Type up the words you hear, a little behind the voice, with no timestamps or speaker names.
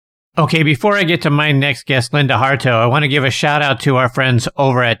Okay, before I get to my next guest, Linda Hartough, I want to give a shout out to our friends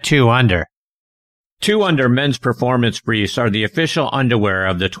over at 2 Under. 2 Under men's performance briefs are the official underwear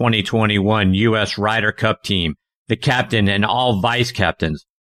of the 2021 U.S. Ryder Cup team, the captain and all vice captains.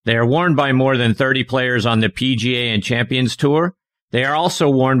 They are worn by more than 30 players on the PGA and Champions Tour. They are also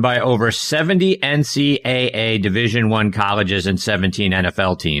worn by over 70 NCAA Division I colleges and 17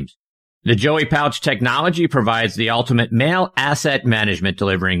 NFL teams. The Joey Pouch technology provides the ultimate male asset management,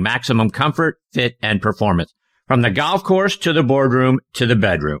 delivering maximum comfort, fit, and performance, from the golf course to the boardroom to the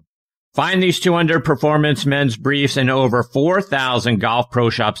bedroom. Find these 2 Under performance men's briefs in over 4,000 golf pro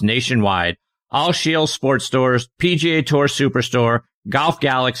shops nationwide, all Shield sports stores, PGA Tour Superstore, Golf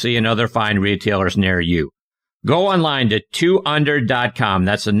Galaxy, and other fine retailers near you. Go online to 2under.com.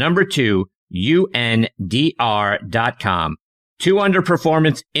 That's the number 2, UNDR.com. 2 Under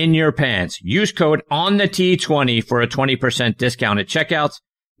performance in your pants. Use code ONTHE20 for a 20% discount at checkouts.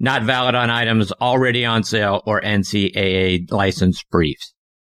 Not valid on items already on sale or NCAA licensed briefs.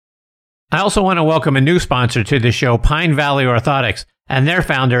 I also want to welcome a new sponsor to the show, Pine Valley Orthotics, and their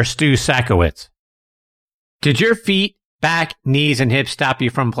founder, Stu Sakowitz. Did your feet, back, knees, and hips stop you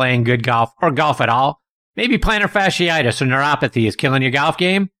from playing good golf or golf at all? Maybe plantar fasciitis or neuropathy is killing your golf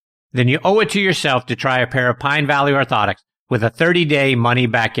game? Then you owe it to yourself to try a pair of Pine Valley Orthotics with a 30-day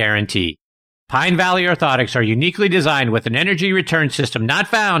money-back guarantee. Pine Valley Orthotics are uniquely designed with an energy return system not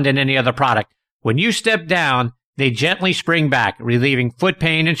found in any other product. When you step down, they gently spring back, relieving foot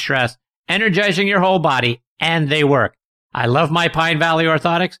pain and stress, energizing your whole body, and they work. I love my Pine Valley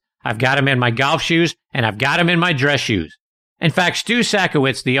Orthotics. I've got them in my golf shoes, and I've got them in my dress shoes. In fact, Stu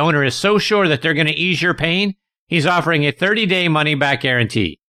Sakowitz, the owner, is so sure that they're going to ease your pain, he's offering a 30-day money-back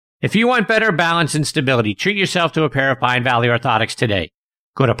guarantee. If you want better balance and stability, treat yourself to a pair of Pine Valley Orthotics today.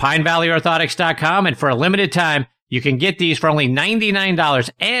 Go to PineValleyOrthotics.com, and for a limited time, you can get these for only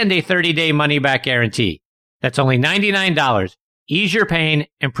 $99 and a 30-day money-back guarantee. That's only $99. Ease your pain,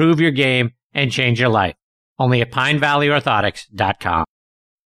 improve your game, and change your life. Only at PineValleyOrthotics.com.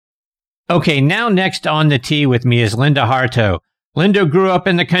 Okay, now next on the tee with me is Linda Hartough. Linda grew up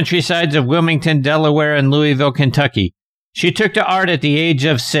in the countrysides of Wilmington, Delaware, and Louisville, Kentucky. She took to art at the age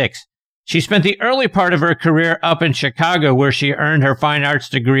of 6. She spent the early part of her career up in Chicago, where she earned her fine arts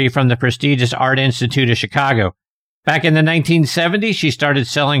degree from the prestigious Art Institute of Chicago. Back in the 1970s, she started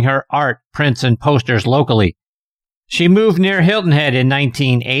selling her art, prints, and posters locally. She moved near Hilton Head in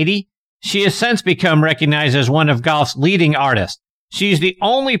 1980. She has since become recognized as one of golf's leading artists. She's the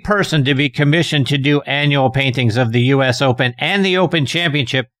only person to be commissioned to do annual paintings of the U.S. Open and the Open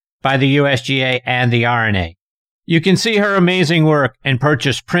Championship by the USGA and the R&A. You can see her amazing work and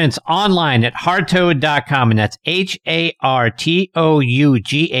purchase prints online at Hartough.com, and that's HARTOUGH.com.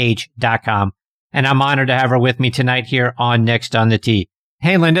 And I'm honored to have her with me tonight here on Next on the Tee.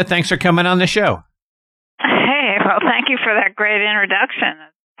 Hey, Linda, thanks for coming on the show. Hey, well, thank you for that great introduction.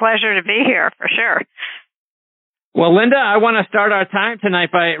 It's a pleasure to be here, for sure. Well, Linda, I want to start our time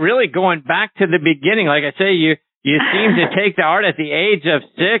tonight by really going back to the beginning. Like I say, you seem to take to art at the age of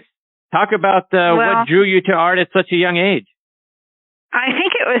 6. Talk about what drew you to art at such a young age. I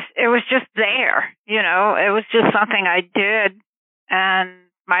think it was just there. You know, it was just something I did,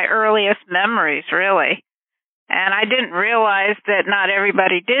 and my earliest memories, really. And I didn't realize that not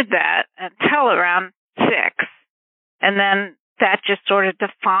everybody did that until around 6. And then that just sort of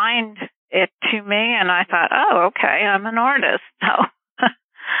defined it to me, and I thought, oh, okay, I'm an artist. So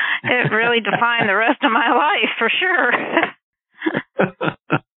it really defined the rest of my life, for sure.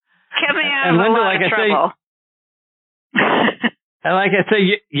 Kept me out of a lot of trouble. And like I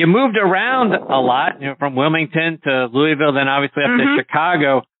say, you moved around a lot, from Wilmington to Louisville, then obviously up to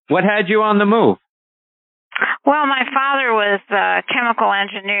Chicago. What had you on the move? Well, my father was a chemical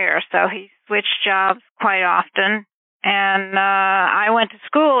engineer, so he switched jobs quite often. And I went to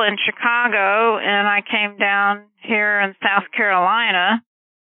school in Chicago, and I came down here in South Carolina,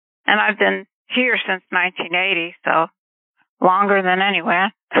 and I've been here since 1980, so longer than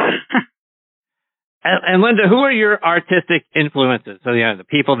anywhere. And Linda, who are your artistic influences? So, the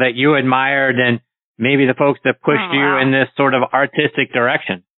people that you admired and maybe the folks that pushed you in this sort of artistic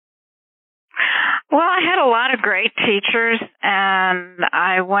direction. Well, I had a lot of great teachers, and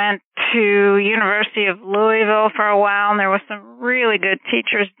I went to University of Louisville for a while, and there were some really good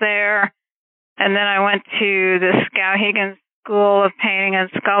teachers there. And then I went to the Skowhegan School of Painting and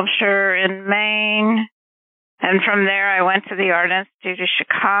Sculpture in Maine. And from there, I went to the Art Institute of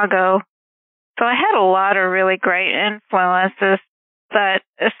Chicago. So I had a lot of really great influences. But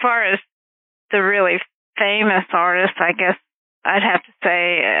as far as the really famous artists, I guess I'd have to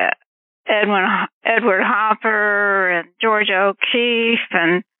say Edward Hopper and Georgia O'Keeffe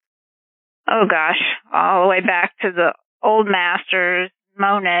and Oh gosh, all the way back to the old masters,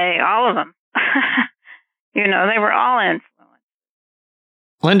 Monet, all of them. They were all influenced.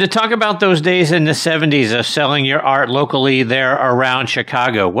 Linda, talk about those days in the 70s of selling your art locally there around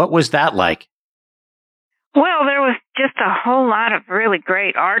Chicago. What was that like? Well, there was just a whole lot of really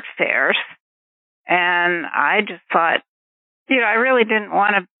great art fairs. And I just thought, I really didn't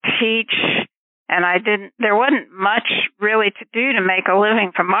want to teach. And there wasn't much really to do to make a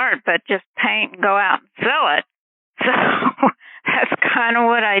living from art, but just paint and go out and sell it. So that's kind of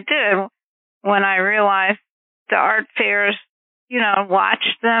what I did when I realized the art fairs,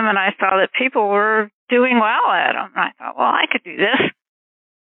 watched them, and I saw that people were doing well at them. And I thought, well, I could do this.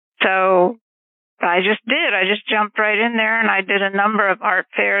 So I just did. I just jumped right in there, and I did a number of art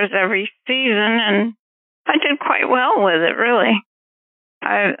fairs every season, and I did quite well with it, really.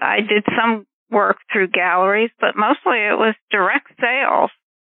 I did some work through galleries, but mostly it was direct sales,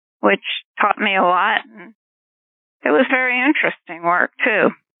 which taught me a lot, and it was very interesting work,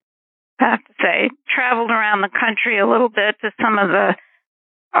 too. I have to say, traveled around the country a little bit to some of the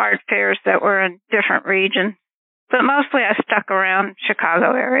art fairs that were in different regions, but mostly I stuck around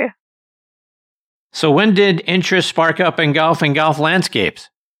Chicago area. So when did interest spark up in golf and golf landscapes?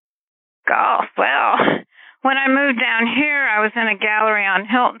 Golf, well, when I moved down here, I was in a gallery on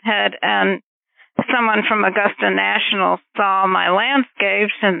Hilton Head, and someone from Augusta National saw my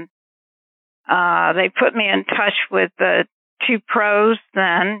landscapes, and they put me in touch with the two pros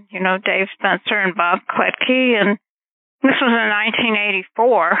then, Dave Spencer and Bob Kletke, and this was in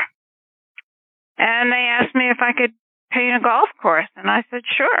 1984. And they asked me if I could paint a golf course, and I said,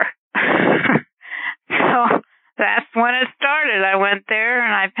 sure. So that's when it started. I went there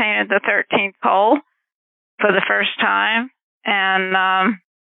and I painted the 13th hole for the first time, and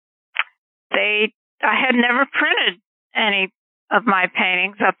I had never printed any of my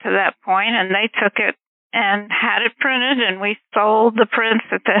paintings up to that point, and they took it and had it printed, and we sold the prints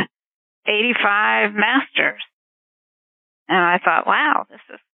at the 85 Masters. And I thought, wow, this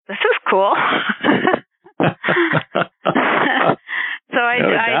is cool. So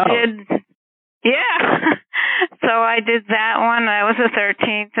I did, yeah. So I did that one. That was the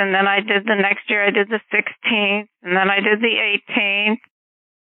 13th, and then I did the next year. I did the 16th, and then I did the 18th.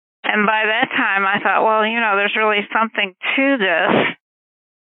 And by that time, I thought, well, there's really something to this.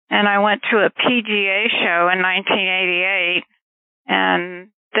 And I went to a PGA show in 1988, and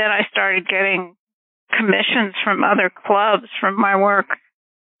then I started getting commissions from other clubs from my work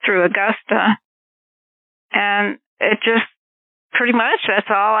through Augusta. And it just, pretty much, that's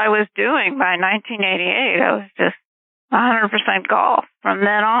all I was doing by 1988. I was just 100% golf from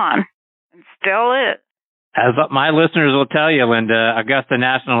then on, and still is. As my listeners will tell you, Linda, Augusta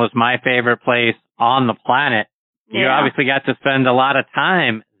National is my favorite place on the planet. You obviously got to spend a lot of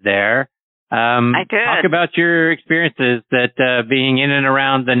time there. I did. Talk about your experiences that being in and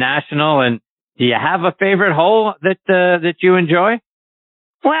around the National, and do you have a favorite hole that you enjoy?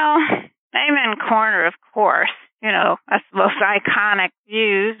 Well, Amen Corner, of course. That's the most iconic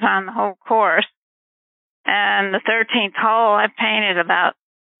views on the whole course. And the 13th hole, I painted about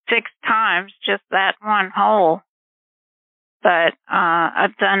 6 times, just that one hole. But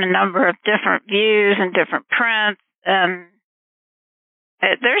I've done a number of different views and different prints, and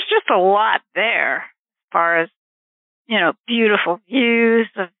there's just a lot there as far as, beautiful views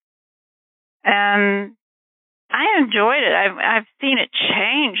and I enjoyed it. I've seen it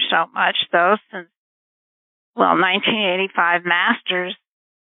change so much, though, since, 1985 Masters.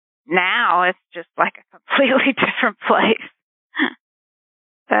 Now it's just like a completely different place.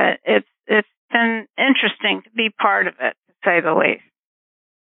 But it's been interesting to be part of it, to say the least.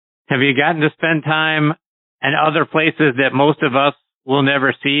 Have you gotten to spend time in other places that most of us will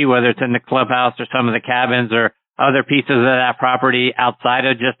never see, whether it's in the clubhouse or some of the cabins or other pieces of that property outside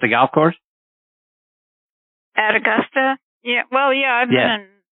of just the golf course? At Augusta? Yeah. Well, yeah, I've been in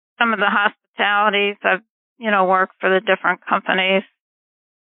some of the hospitalities. I've, worked for the different companies.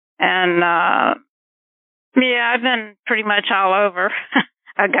 And, I've been pretty much all over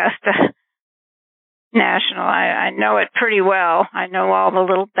Augusta National. I know it pretty well. I know all the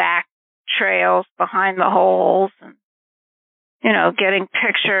little back trails behind the holes and, getting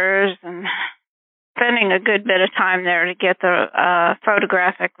pictures and spending a good bit of time there to get the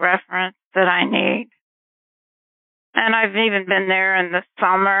photographic reference that I need. And I've even been there in the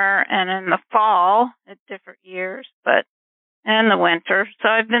summer and in the fall at different years, but in the winter. So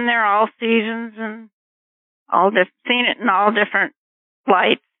I've been there all seasons and seen it in all different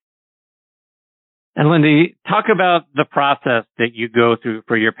lights. And Lindy, talk about the process that you go through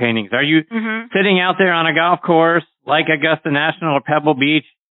for your paintings. Are you sitting out there on a golf course like Augusta National or Pebble Beach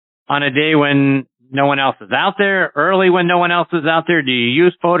on a day when no one else is out there, early when no one else is out there? Do you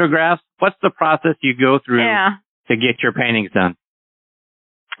use photographs? What's the process you go through to get your paintings done?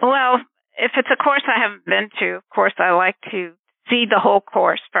 Well, if it's a course I haven't been to, of course, I like to see the whole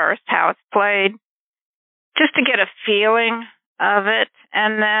course first, how it's played, just to get a feeling of it,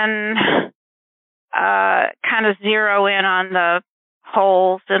 and then kind of zero in on the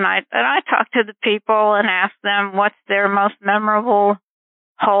holes. And I talk to the people and ask them what's their most memorable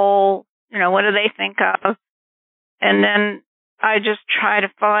hole. What do they think of? And then I just try to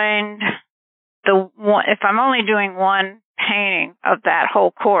find the one. If I'm only doing one painting of that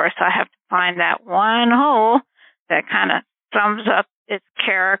whole course, I have to find that one hole that kind of sums up its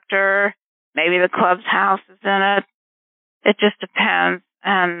character. Maybe the club's house is in it. It just depends.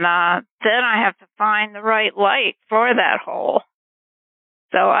 And then I have to find the right light for that hole.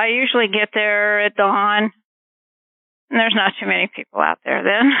 So I usually get there at dawn, and there's not too many people out there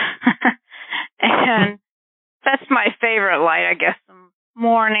then. And that's my favorite light, I guess, the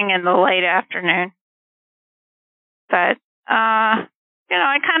morning and the late afternoon. But, I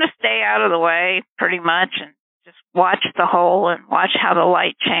kind of stay out of the way pretty much and just watch the hole and watch how the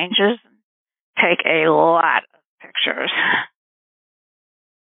light changes and take a lot of pictures.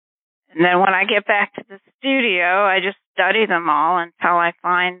 And then when I get back to the studio, I just study them all until I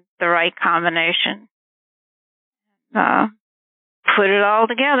find the right combination. Put it all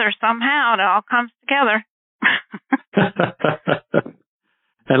together somehow. It all comes together.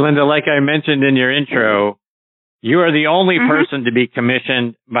 And Linda, like I mentioned in your intro, you are the only person to be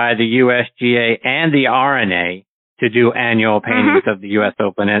commissioned by the USGA and the RNA to do annual paintings of the U.S.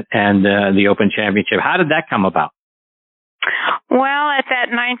 Open and the Open Championship. How did that come about? Well, at that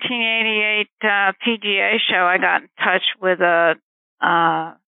 1988 PGA show, I got in touch with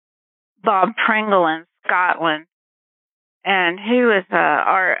Bob Pringle in Scotland, and he was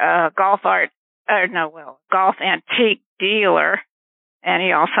a golf antique dealer, and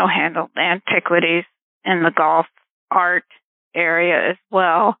he also handled antiquities in the golf art area as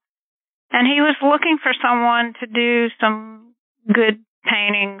well. And he was looking for someone to do some good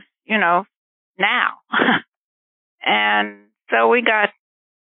paintings, now. And so we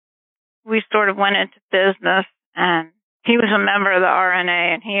sort of went into business, and he was a member of the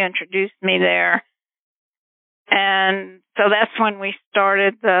RNA, and he introduced me there. And so that's when we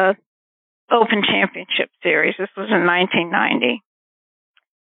started the Open Championship Series. This was in 1990.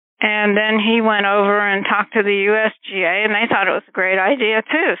 And then he went over and talked to the USGA, and they thought it was a great idea,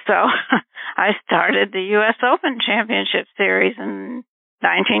 too. So I started the U.S. Open Championship Series in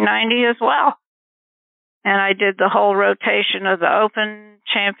 1990 as well. And I did the whole rotation of the Open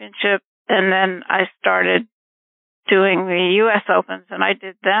Championship, and then I started doing the U.S. Opens, and I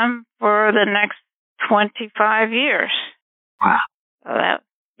did them for the next 25 years. Wow. So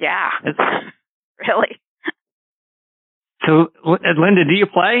really. So, Linda, do you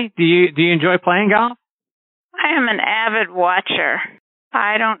play? Do you enjoy playing golf? I am an avid watcher.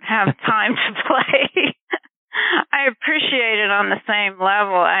 I don't have time to play. I appreciate it on the same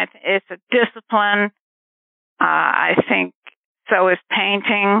level. It's a discipline. I think so is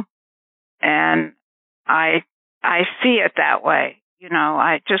painting, and I see it that way.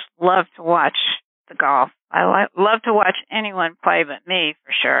 I just love to watch the golf. I love to watch anyone play but me,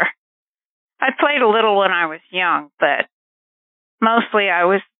 for sure. I played a little when I was young, but mostly I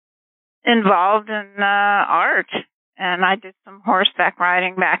was involved in art, and I did some horseback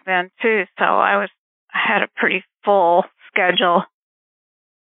riding back then too. So I had a pretty full schedule,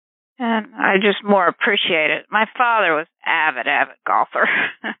 and I just more appreciate it. My father was avid golfer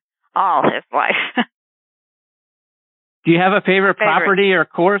all his life. Do you have a favorite property or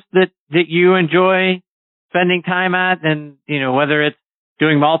course that you enjoy spending time at? And, whether it's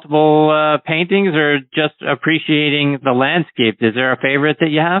doing multiple paintings or just appreciating the landscape, is there a favorite that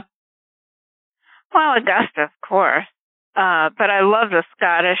you have? Well, Augusta, of course. But I love the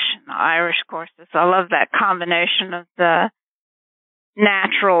Scottish and the Irish courses. I love that combination of the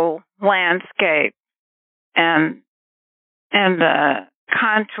natural landscape and the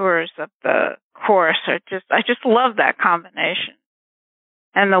contours of the course I just love that combination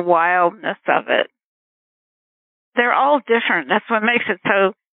and the wildness of it. They're all different. That's what makes it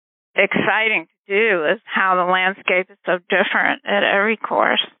so exciting to do, is how the landscape is so different at every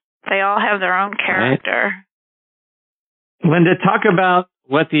course. They all have their own character. Right. Linda, talk about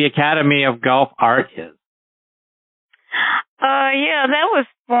what the Academy of Golf Art is. That was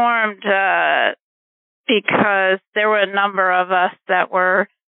formed because there were a number of us that were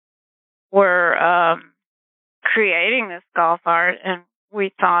creating this golf art, and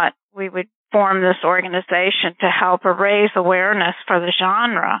we thought we would form this organization to help raise awareness for the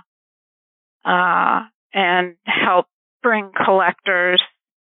genre. and help bring collectors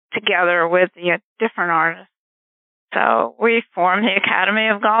together with the different artists. So we formed the Academy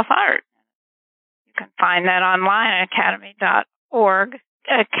of Golf Art. You can find that online at academy.org,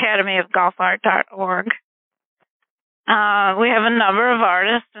 academyofgolfart.org. We have a number of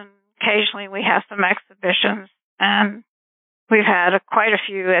artists, and occasionally we have some exhibitions, and we've had quite a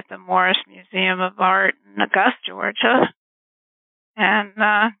few at the Morris Museum of Art in Augusta, Georgia. And,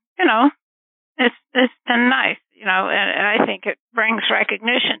 it's been nice, and I think it brings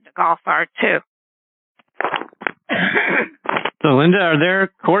recognition to golf art, too. So, Linda, are there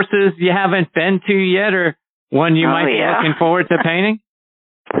courses you haven't been to yet, or one you might be looking forward to painting?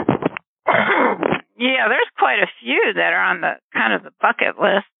 Yeah, there's quite a few that are on the kind of the bucket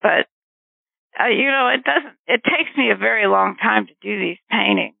list, but it takes me a very long time to do these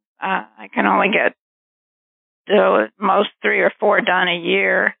paintings. I can only get most 3 or 4 done a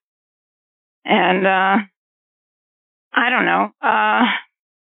year, and I don't know.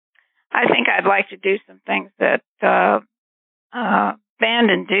 I think I'd like to do some things that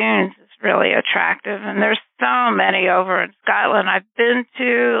Bandon Dunes is really attractive, and there's so many over in Scotland. I've been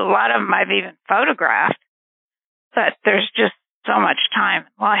to a lot of them. I've even photographed, but there's just so much time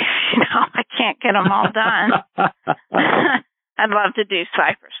in life, I can't get them all done. I'd love to do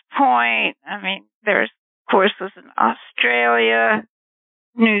Cypress Point. I mean, there's courses in Australia,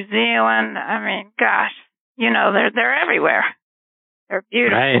 New Zealand. I mean, gosh, they're everywhere. They're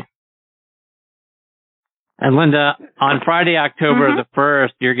beautiful. Right. And Linda, on Friday, October the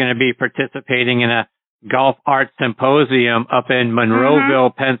 1st, you're going to be participating in a golf art symposium up in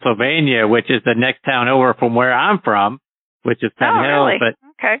Monroeville, Pennsylvania, which is the next town over from where I'm from, which is Penn Hill. Really? But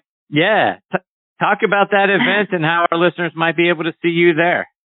okay. Yeah. Talk about that event and how our listeners might be able to see you there.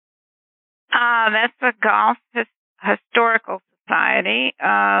 That's the Golf Historical Society.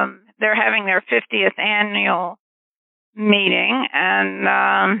 They're having their 50th annual meeting, and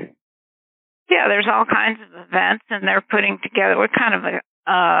there's all kinds of events, and they're putting together. We're kind of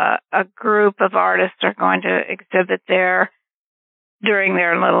a group of artists are going to exhibit there during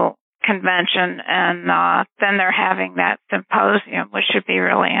their little convention, and then they're having that symposium, which should be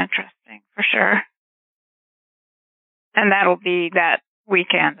really interesting for sure. And that'll be that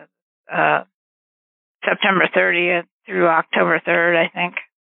weekend, September 30th through October 3rd, I think.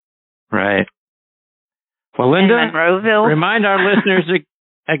 Right. Well, Linda, remind our listeners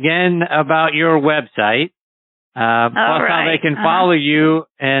again about your website, plus how they can follow you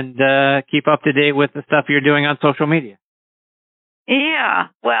and keep up to date with the stuff you're doing on social media. Yeah.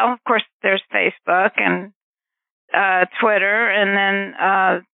 Well, of course, there's Facebook and Twitter, and then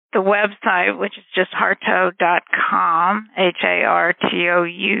the website, which is just hartough.com, HARTOUGH.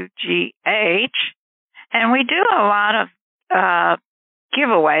 And we do a lot of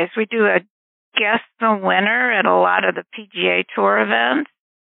giveaways. We do a guess the winner at a lot of the PGA Tour events.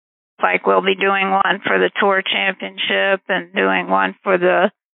 Like we'll be doing one for the Tour Championship and doing one for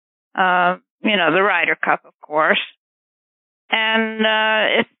the, the Ryder Cup, of course. And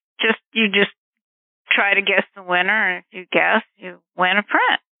it's you just try to guess the winner, and if you guess, you win a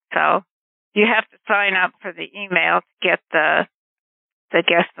print. So you have to sign up for the email to get the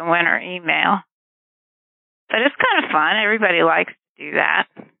guess the winner email. But it's kind of fun. Everybody likes to do that.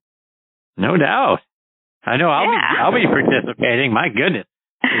 No doubt. I know I'll be participating. My goodness.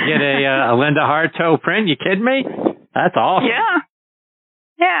 You get a Linda Hartough print? You kidding me? That's awesome.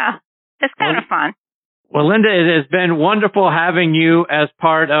 Yeah. It's kind of fun. Well, Linda, it has been wonderful having you as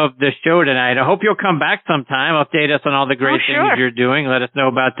part of the show tonight. I hope you'll come back sometime, update us on all the great things you're doing. Let us know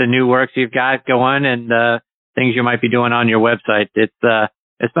about the new works you've got going and things you might be doing on your website. It's been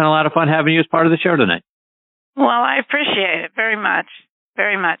a lot of fun having you as part of the show tonight. Well, I appreciate it very much.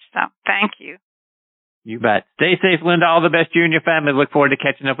 Very much so. Thank you. You bet. Stay safe, Linda. All the best to you and your family. Look forward to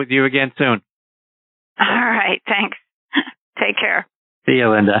catching up with you again soon. All right. Thanks. Take care. See you,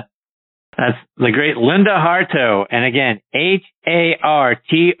 Linda. That's the great Linda Hartough. And again, HARTOUGH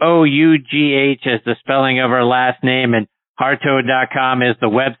is the spelling of her last name, and hartough.com is the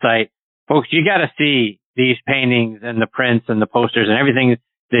website. Folks, you got to see these paintings and the prints and the posters and everything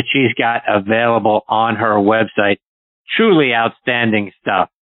that she's got available on her website. Truly outstanding stuff.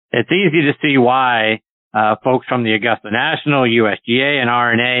 It's easy to see why folks from the Augusta National, USGA, and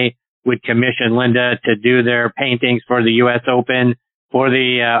R&A would commission Linda to do their paintings for the U.S. Open, for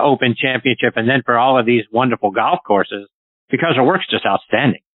the Open Championship, and then for all of these wonderful golf courses, because her work's just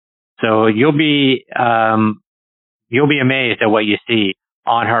outstanding. So you'll be amazed at what you see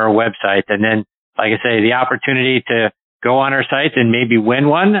on her website. And then, like I say, the opportunity to go on her site and maybe win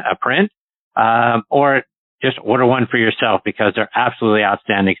one, a print, or just order one for yourself, because they're absolutely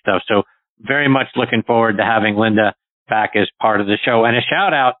outstanding stuff. So very much looking forward to having Linda back as part of the show. And a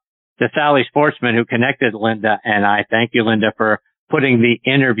shout out to Sally Sportsman, who connected Linda and I. Thank you, Linda, for putting the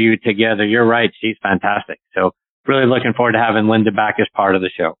interview together. You're right. She's fantastic. So really looking forward to having Linda back as part of the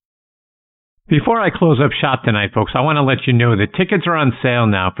show. Before I close up shop tonight, folks, I want to let you know that tickets are on sale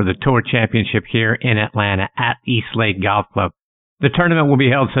now for the Tour Championship here in Atlanta at East Lake Golf Club. The tournament will be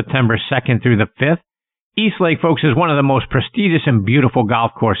held September 2nd through the 5th. East Lake, folks, is one of the most prestigious and beautiful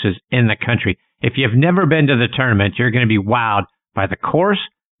golf courses in the country. If you've never been to the tournament, you're going to be wowed by the course,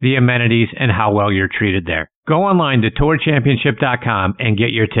 the amenities, and how well you're treated there. Go online to tourchampionship.com and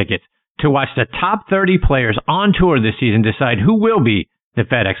get your tickets to watch the top 30 players on tour this season decide who will be the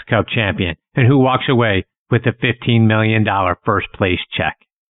FedEx Cup champion and who walks away with the $15 million first place check.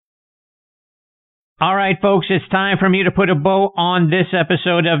 All right, folks, it's time for me to put a bow on this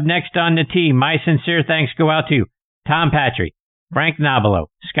episode of Next on the Tee. My sincere thanks go out to Tom Patry, Frank Nobilo,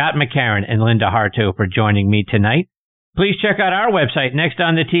 Scott McCarron, and Linda Hartough for joining me tonight. Please check out our website,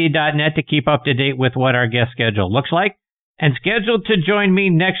 nextonthetee.net, to keep up to date with what our guest schedule looks like. And scheduled to join me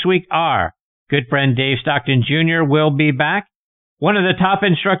next week are good friend Dave Stockton Jr. will be back. One of the top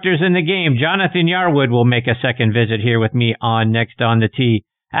instructors in the game, Jonathan Yarwood, will make a second visit here with me on Next on the Tee,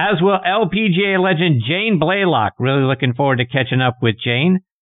 as will LPGA legend Jane Blaylock. Really looking forward to catching up with Jane.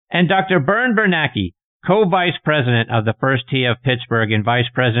 And Dr. Bern Bernanke, co-vice president of the First Tee of Pittsburgh and vice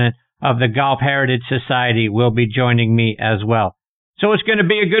president of the Golf Heritage Society, will be joining me as well. So it's going to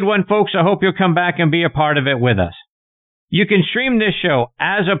be a good one, folks. I hope you'll come back and be a part of it with us. You can stream this show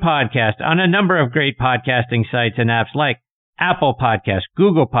as a podcast on a number of great podcasting sites and apps like Apple Podcasts,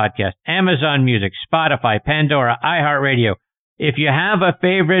 Google Podcasts, Amazon Music, Spotify, Pandora, iHeartRadio. If you have a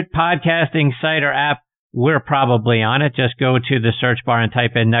favorite podcasting site or app, we're probably on it. Just go to the search bar and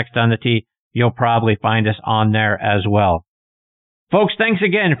type in Next on the Tee. You'll probably find us on there as well. Folks, thanks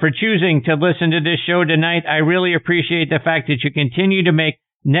again for choosing to listen to this show tonight. I really appreciate the fact that you continue to make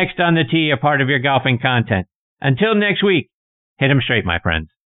Next on the Tee a part of your golfing content. Until next week, hit 'em straight, my friends.